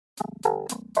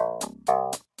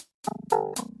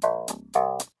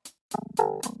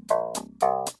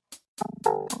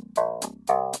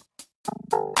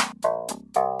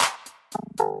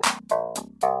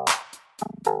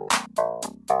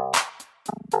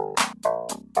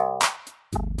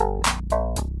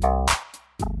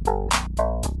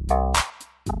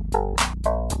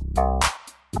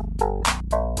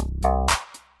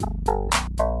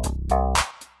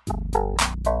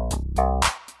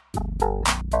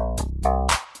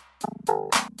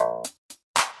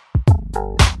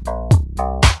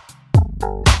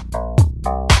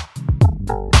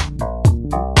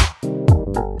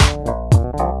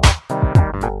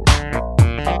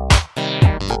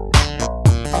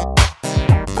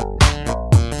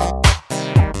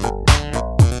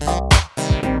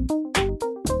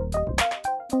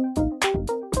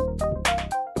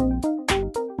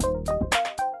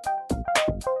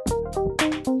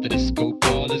The disco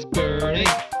ball is burning.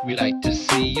 We like to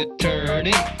see you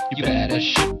turning. You better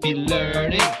should be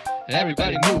learning.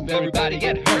 Everybody move, everybody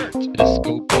get hurt. The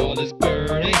disco ball is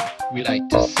burning. We like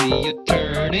to see you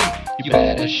turning. You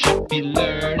better should be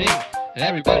learning.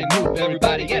 Everybody move,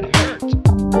 everybody get hurt.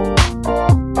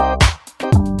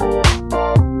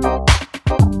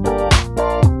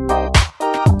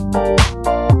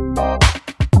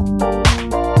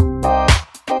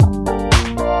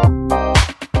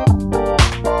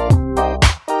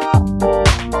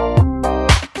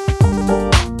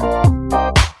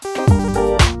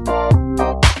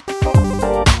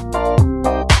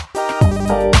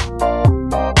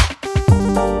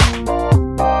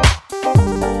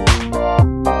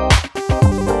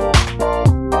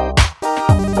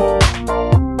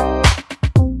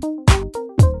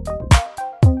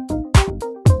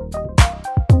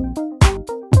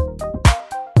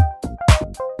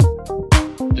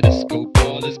 The disco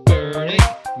ball is burning.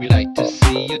 We like to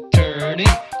see you turning.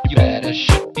 You better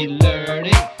should be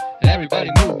learning. Everybody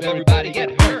move, everybody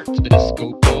get hurt. The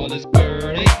disco ball is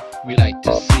burning. We like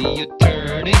to see you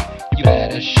turning. You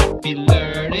better should be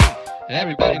learning.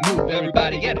 Everybody move,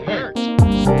 everybody get hurt.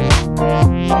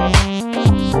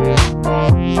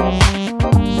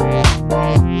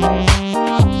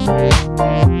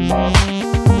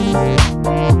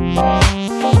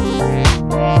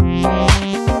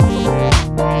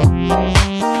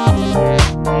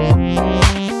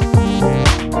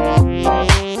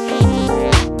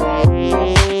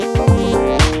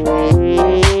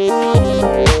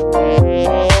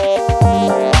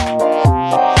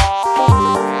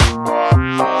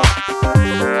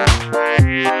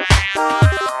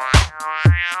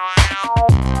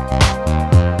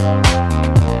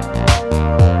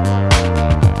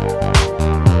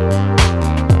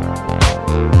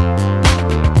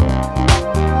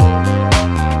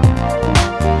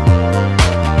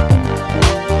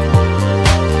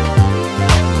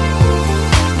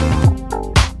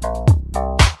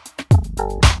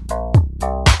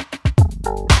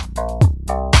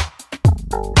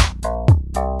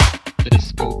 The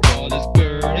disco ball is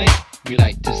burning. We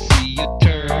like to see you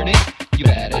turning. You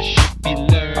better should be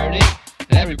learning.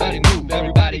 Everybody move,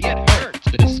 everybody get hurt.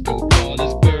 The disco ball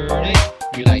is burning.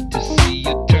 We like to see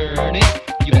you turning.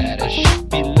 You better should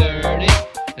be learning.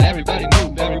 Everybody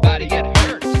move, everybody get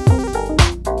hurt.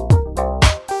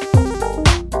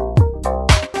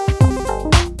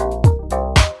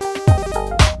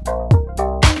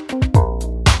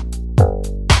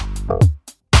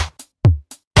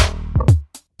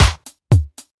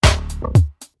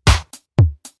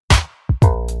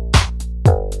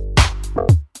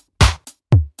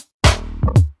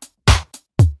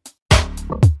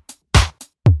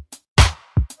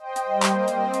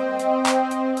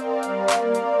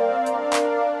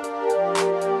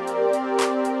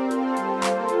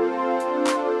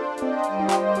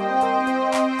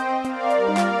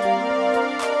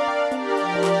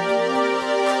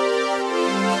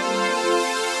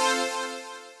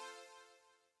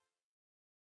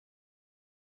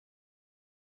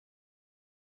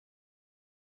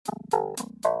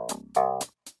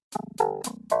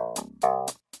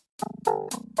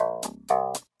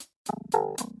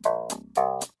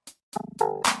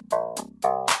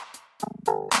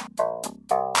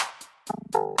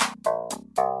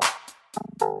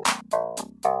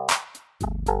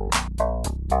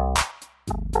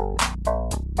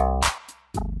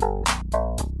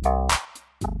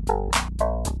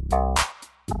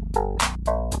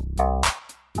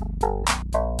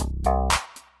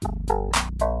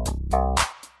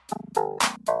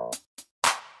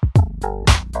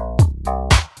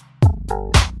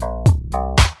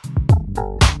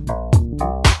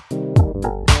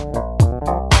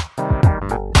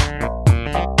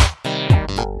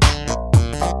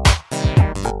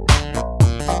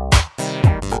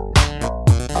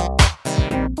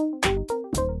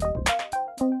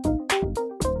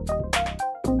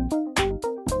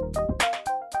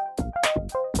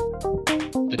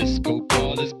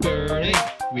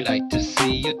 We like to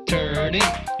see you turning.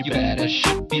 You better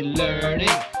should be learning.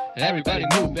 Everybody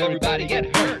move, everybody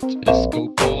get hurt. The disco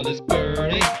ball is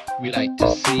burning. We like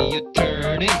to see you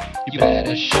turning. You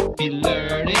better should be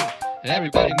learning.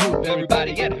 Everybody move,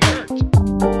 everybody get hurt.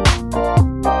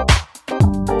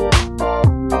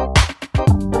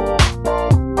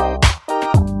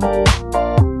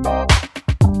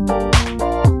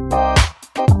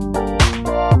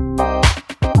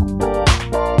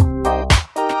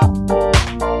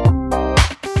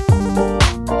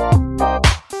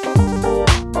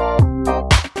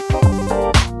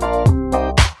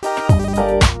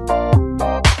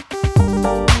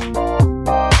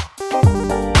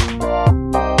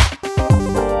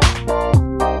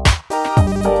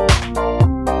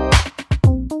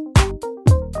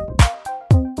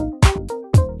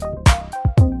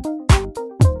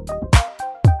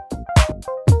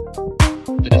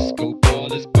 The disco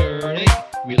ball is burning.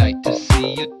 We like to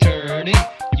see you turning.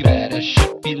 You better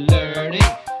should be learning.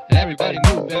 Everybody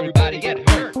move, everybody get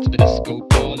hurt. The disco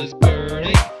ball is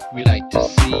burning. We like to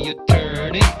see you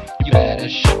turning. You better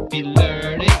should be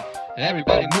learning.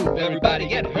 Everybody move, everybody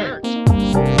get hurt.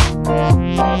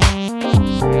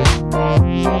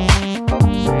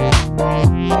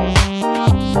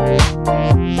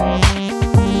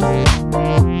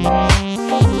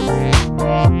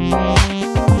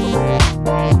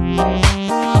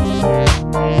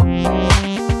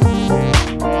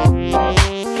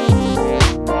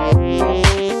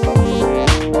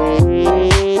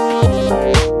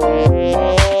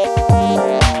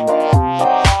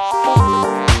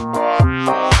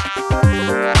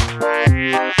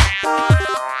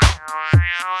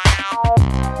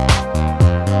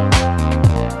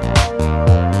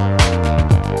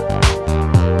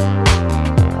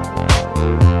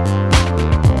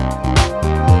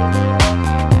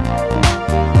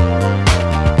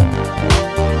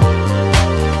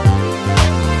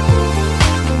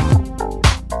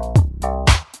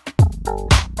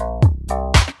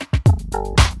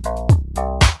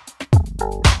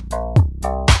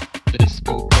 The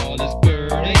disco ball is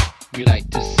burning. We like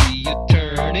to see you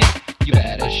turning. You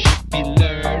better should be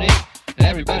learning.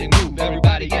 Everybody move,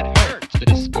 everybody get hurt. The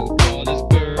disco ball is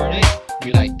burning.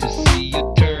 We like to see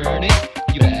you turning.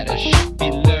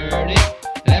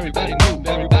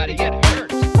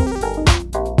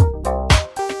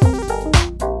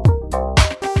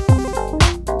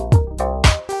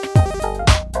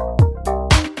 You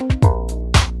better should be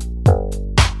learning.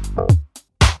 Everybody move,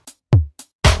 everybody get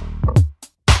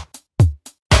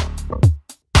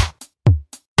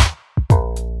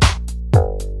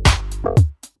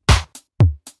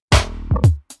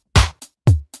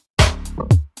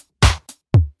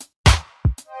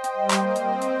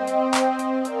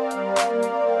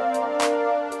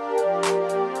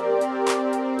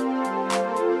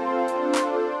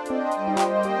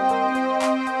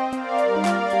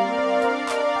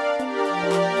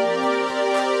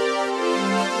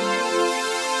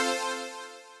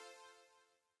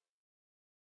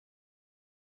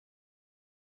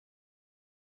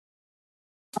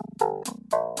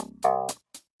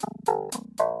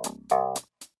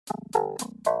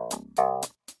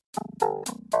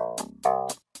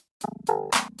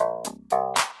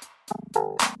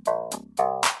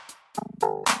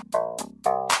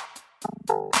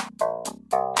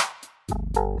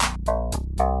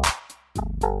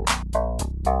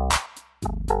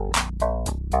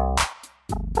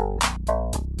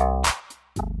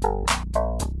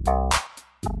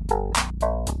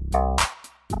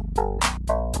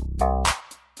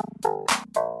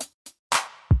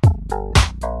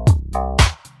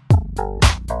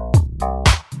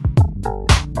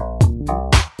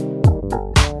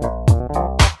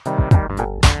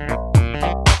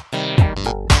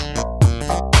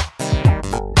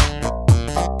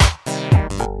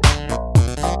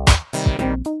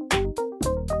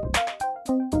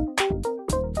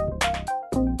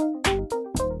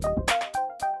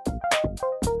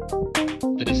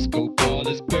The disco ball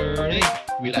is burning.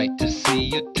 We like to see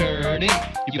you turning.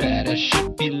 You better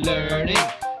should be learning.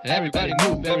 Everybody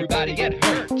move, everybody get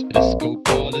hurt. The disco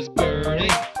ball is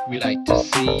burning. We like to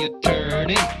see you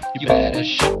turning. You better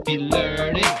should be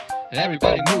learning.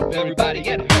 Everybody move, everybody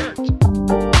get hurt.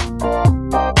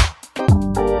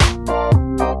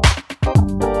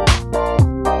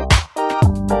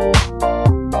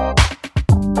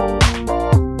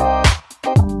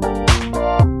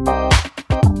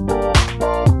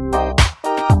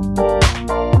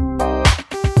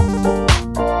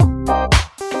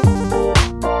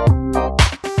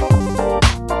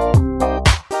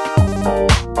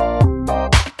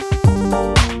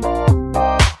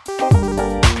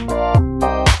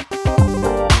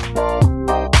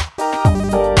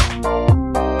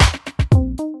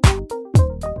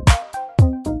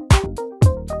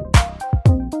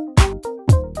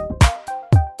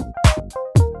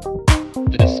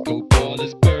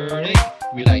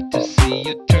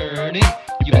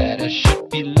 better should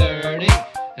be learning.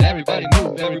 Everybody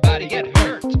move, everybody get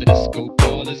hurt. The disco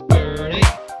ball is burning.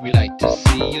 We like to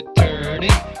see you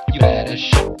turning. You better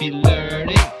should be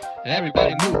learning.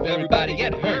 Everybody move, everybody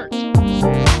get hurt.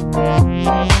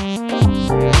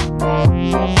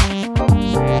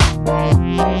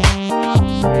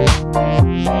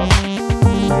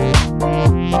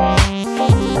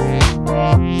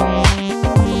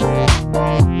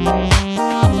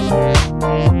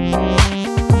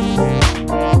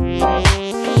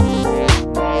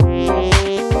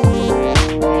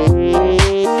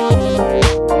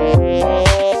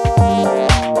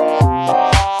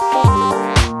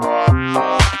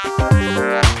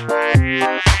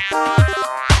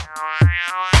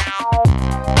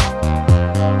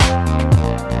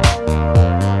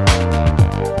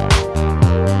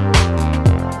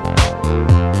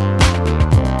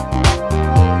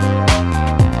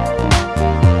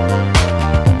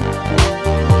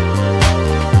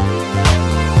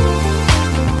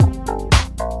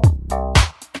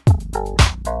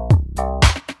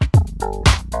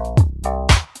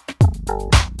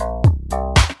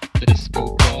 The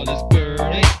disco ball is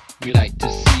burning. We like to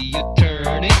see you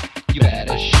turning. You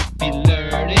better should be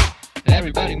learning.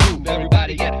 Everybody move,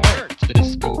 everybody get hurt. The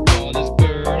disco ball is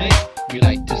burning. We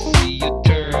like to see you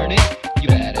turning.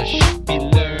 You better should be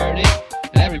learning.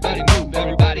 Everybody move,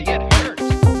 everybody get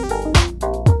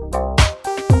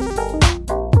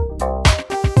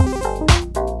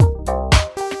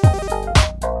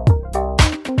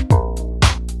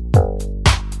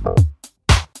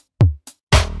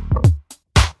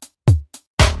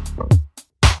hurt.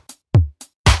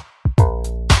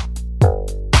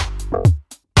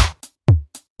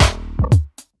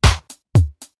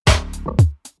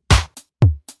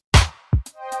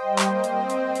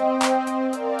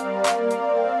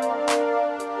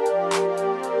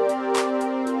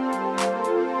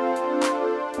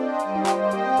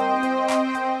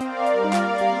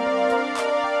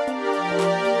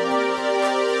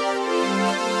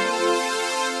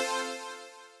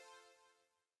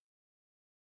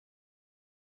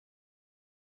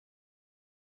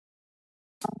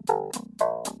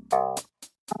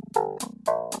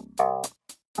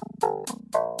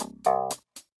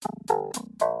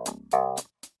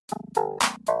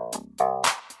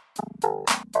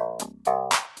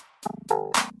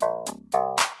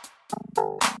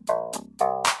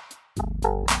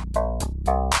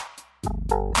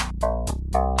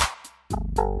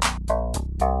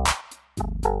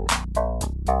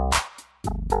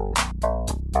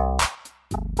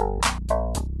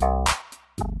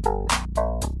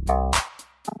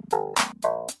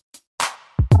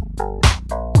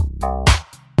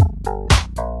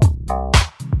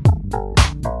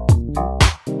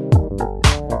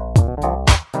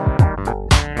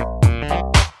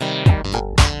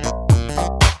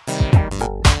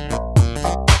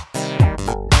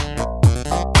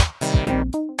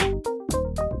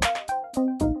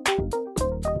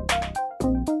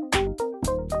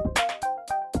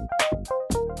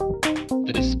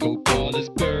 disco ball is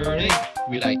burning.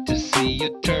 We like to see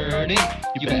you turning.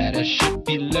 You better should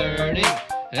be learning.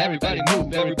 Everybody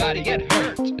move, everybody get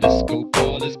hurt. The disco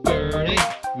ball is burning.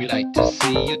 We like to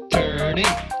see you turning.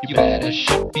 You better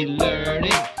should be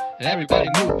learning. Everybody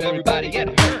move, everybody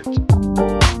get hurt.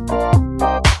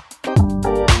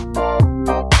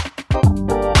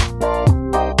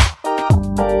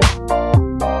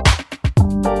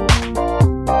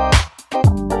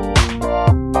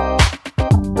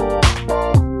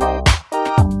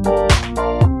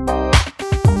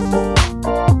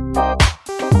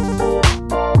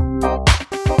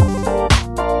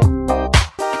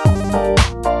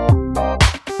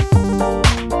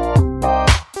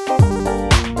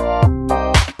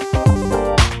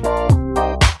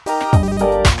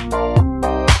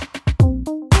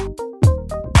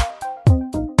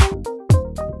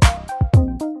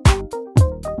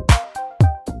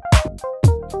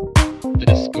 The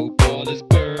disco ball is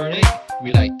burning.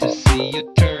 We like to see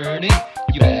you turning.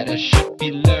 You better should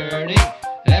be learning.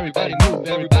 Everybody move,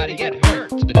 everybody get hurt.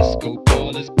 The disco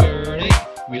ball is burning.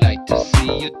 We like to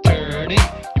see you turning.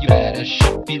 You better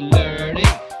should be learning.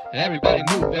 Everybody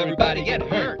move, everybody get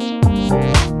hurt.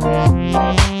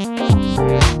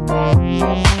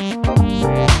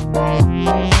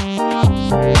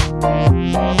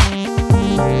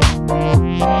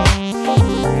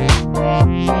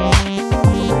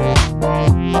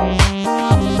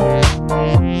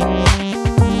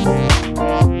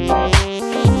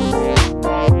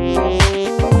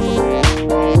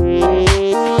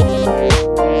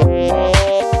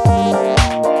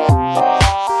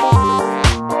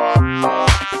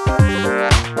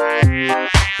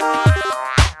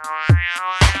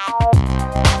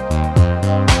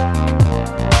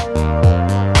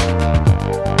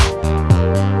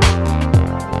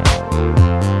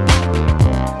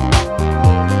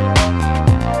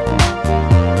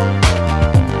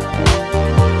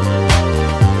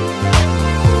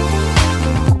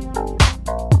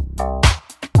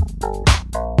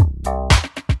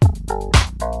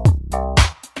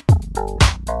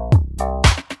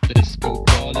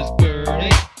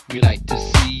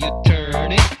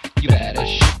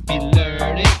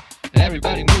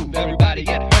 Everybody move, everybody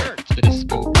get hurt. The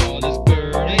disco ball is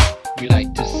burning. We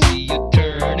like to see you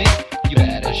turning. You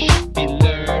better should be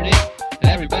learning.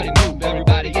 Everybody move,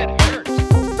 everybody get hurt.